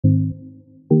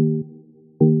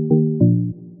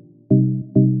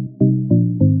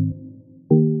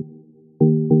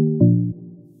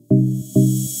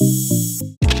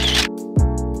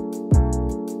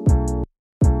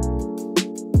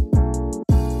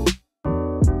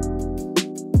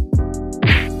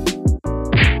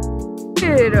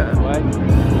stupid. What?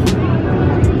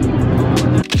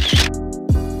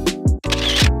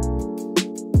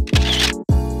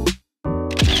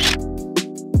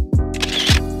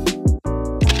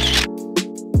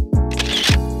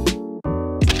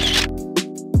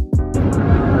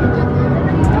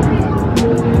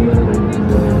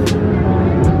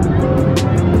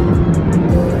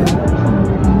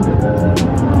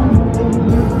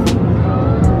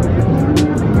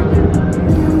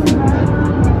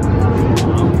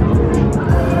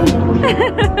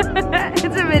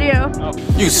 It's a video. Oh.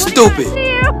 You stupid.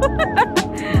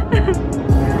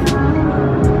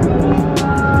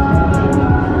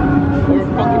 We're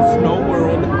fucking snow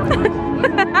world.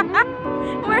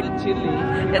 We're- Chilly.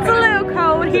 It's a little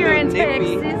cold It's a here in little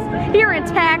nippy. Texas. Here in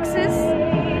Texas.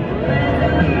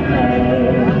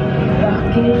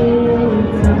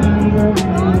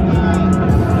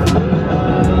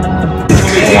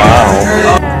 Wow.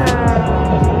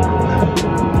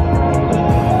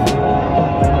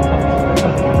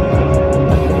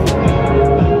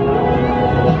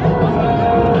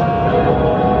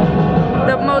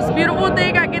 The most beautiful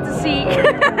thing I get to see.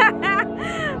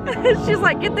 She's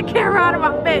like, get the camera out of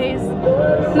my face.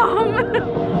 No.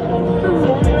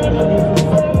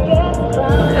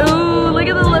 Ooh, look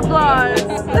at the lip gloss.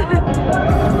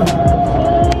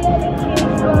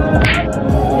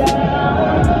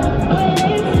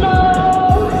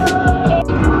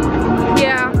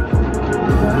 Yeah.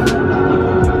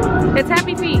 It's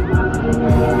happy feet.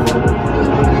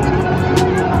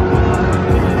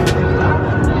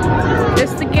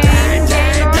 It's the game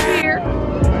over here.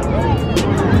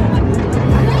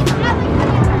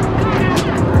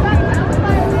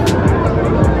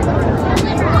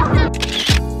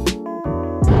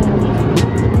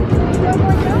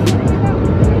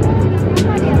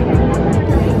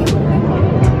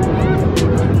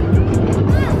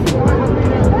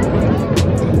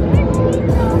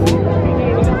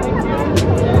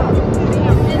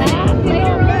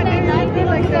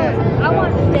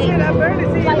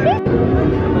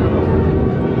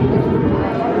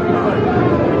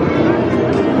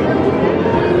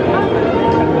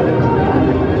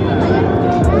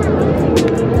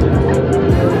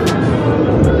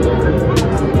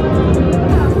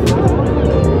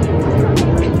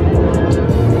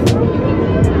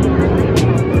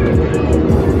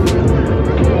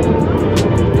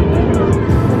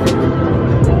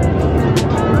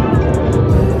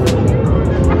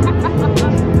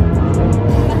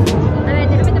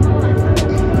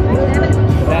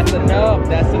 That's enough.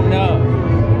 That's enough.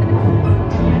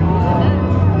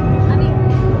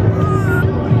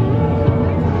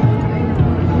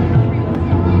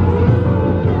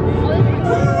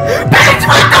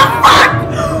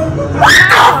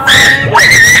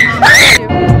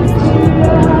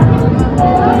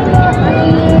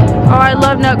 Oh, I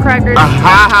love nutcrackers.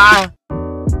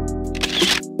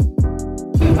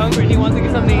 He's hungry. He wants to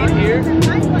get something in here.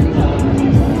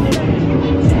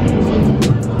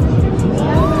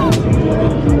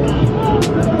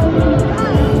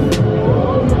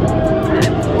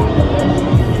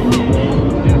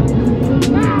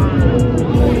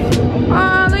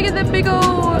 Oh, look at the big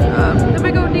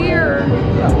old deer.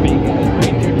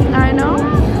 I know.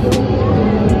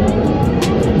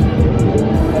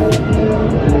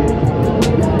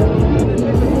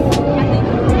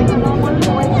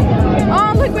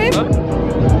 Oh, look, babe.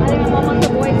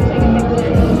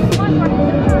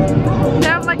 They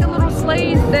have like a little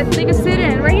sleigh that they can sit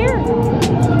in right here.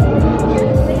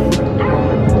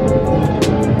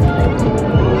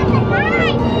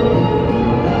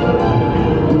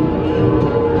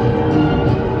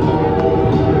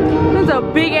 There's a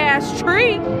big ass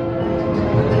tree.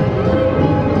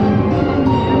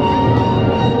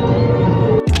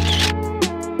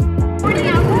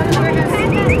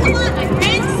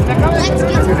 Let's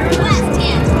get some last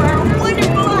hands for our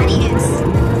wonderful audience.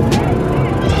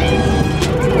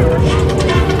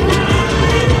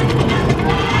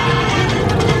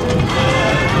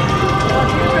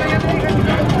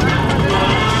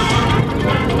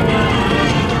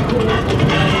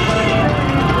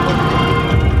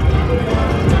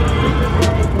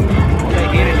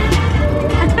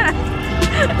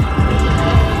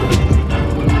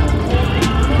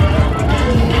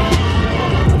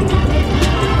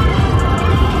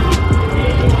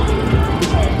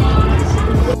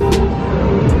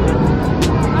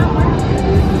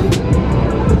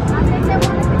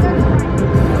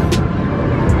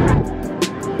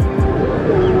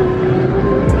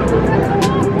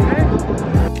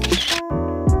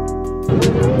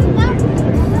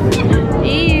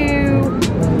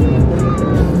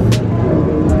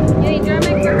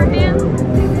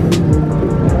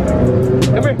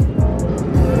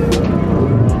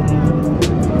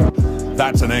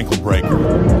 ankle breaker.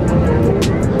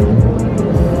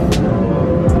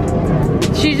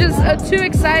 She's just too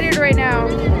excited right now.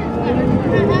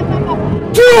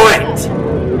 Do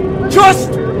it!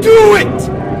 Just do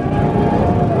it!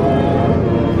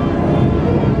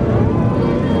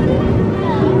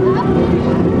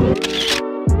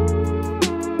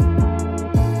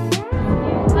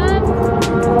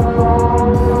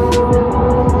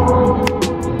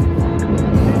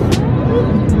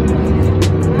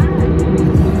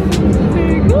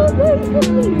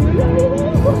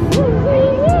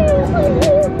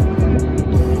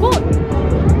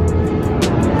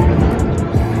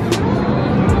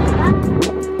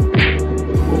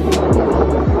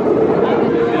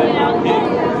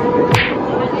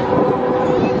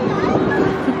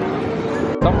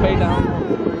 Don't pay down.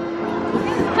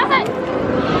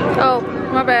 Oh,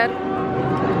 my bad.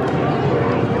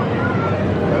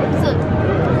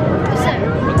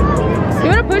 You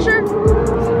wanna push her?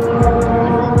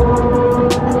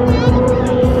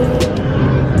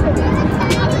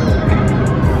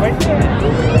 Right there.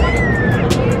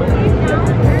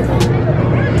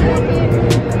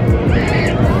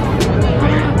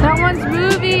 That one's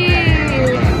moving.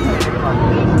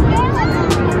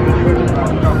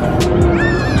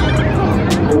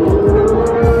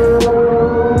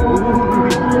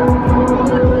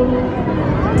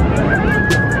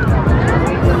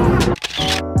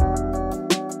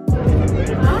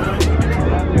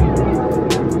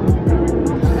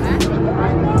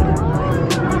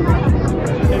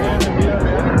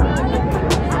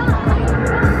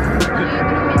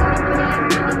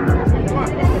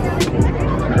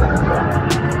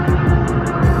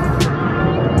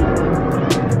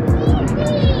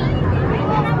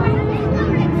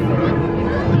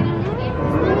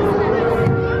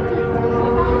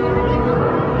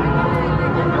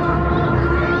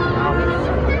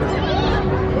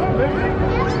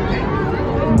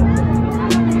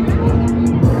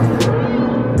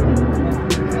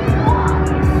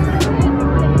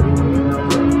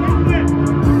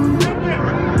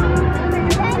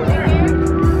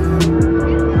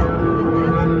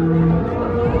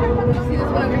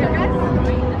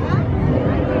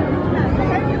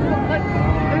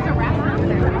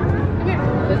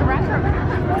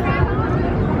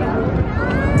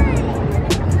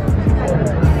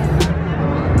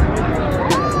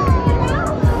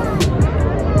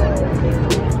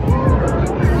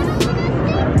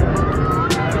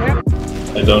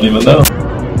 I don't even know.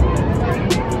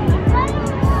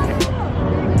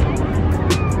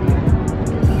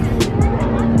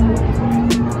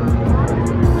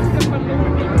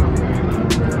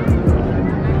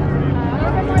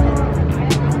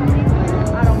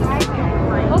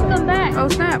 Oh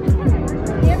snap.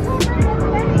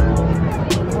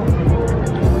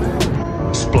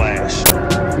 Splash.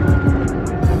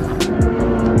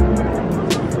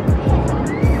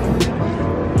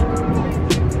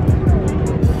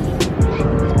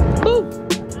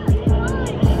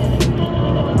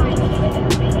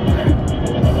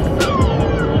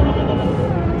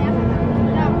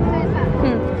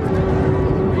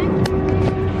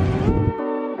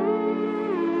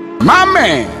 My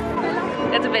man!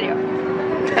 That's a video.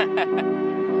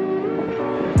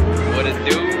 What it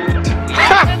do?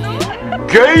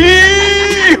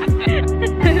 Gay!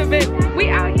 Babe, we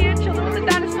out here chilling with the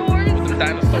dinosaurs. The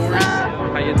dinosaurs.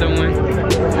 How you doing?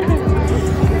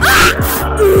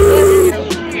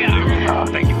 Oh,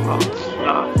 thank you, bro.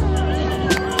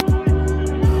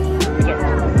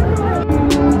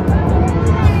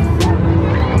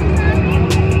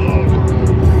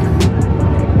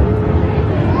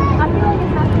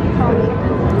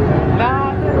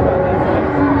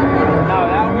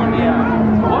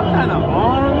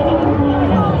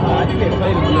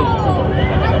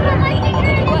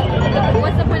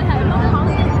 What's the point of having all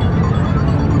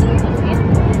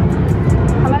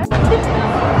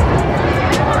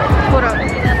Hold up.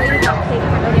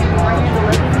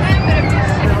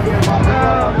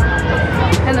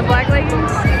 And the black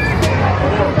leggings?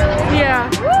 Yeah.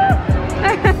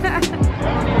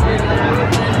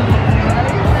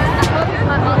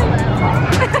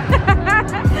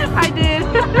 I did.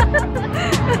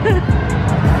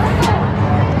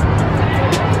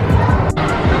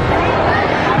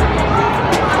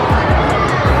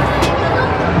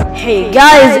 Hey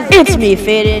guys, it's me,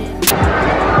 Faded.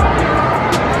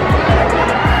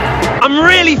 I'm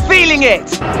really feeling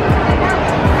it!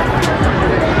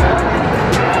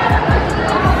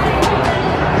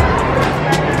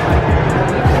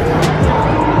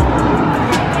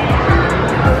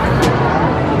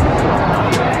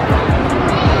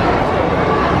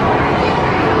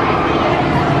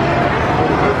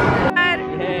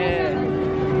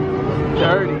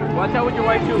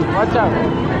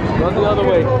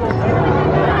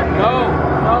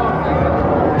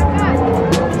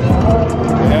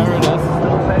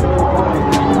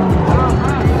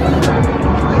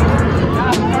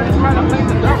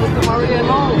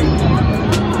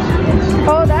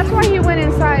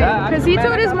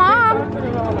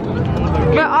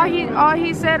 all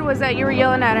he said was that you were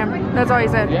yelling at him. That's all he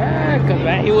said. Yeah,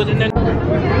 because he was in there.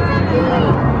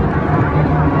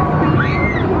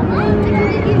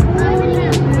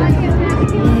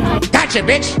 Gotcha,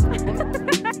 bitch!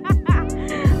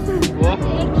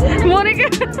 Monica.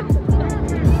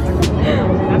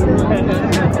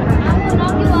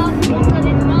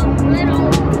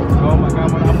 Oh my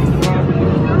God, what happened?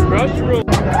 Brush.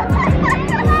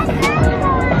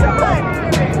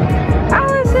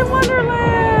 Alice in Wonderland.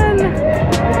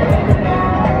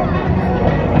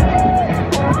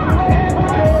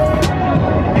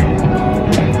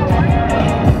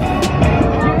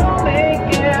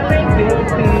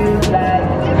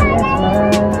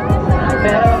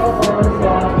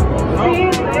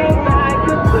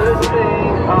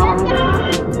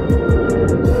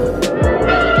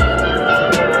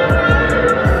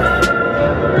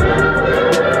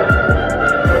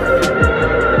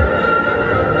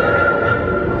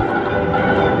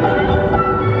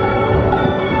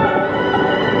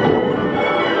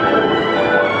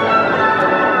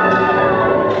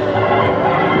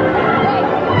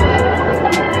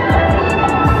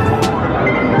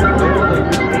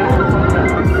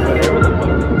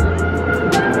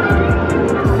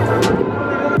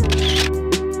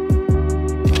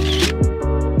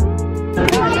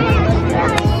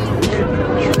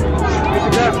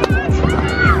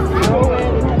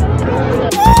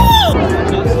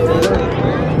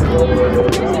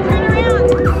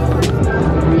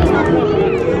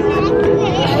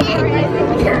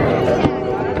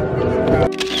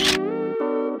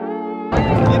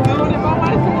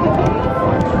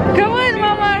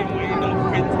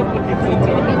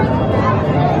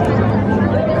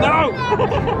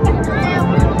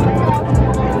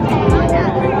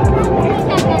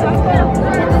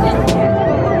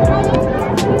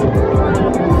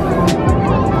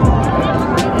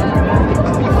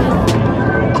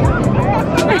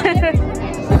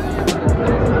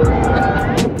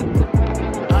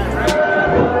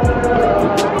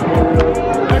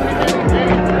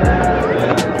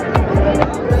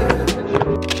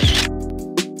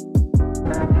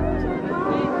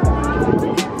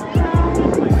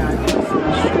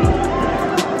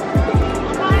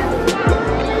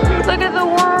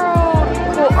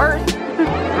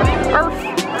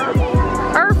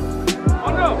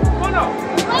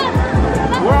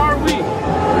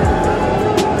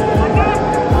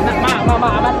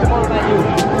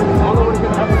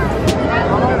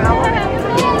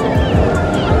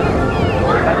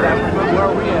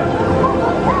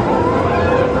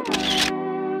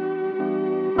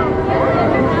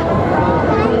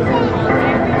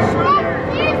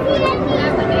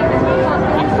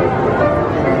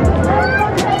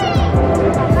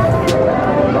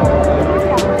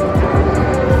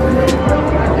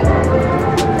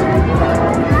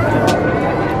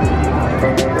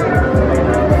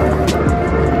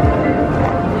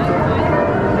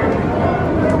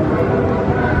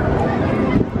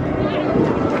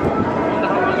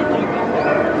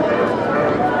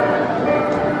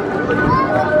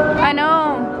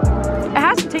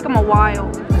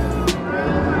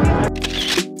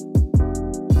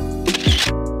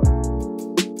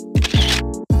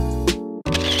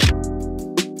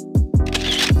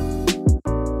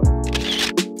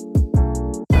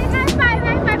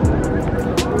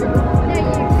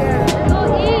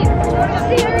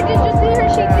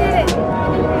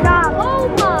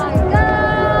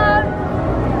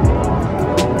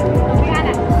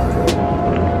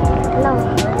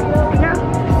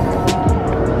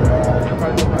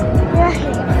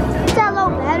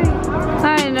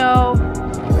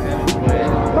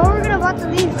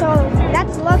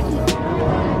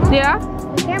 Yeah?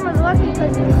 The camera's lucky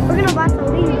because we're gonna watch the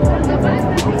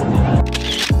lead.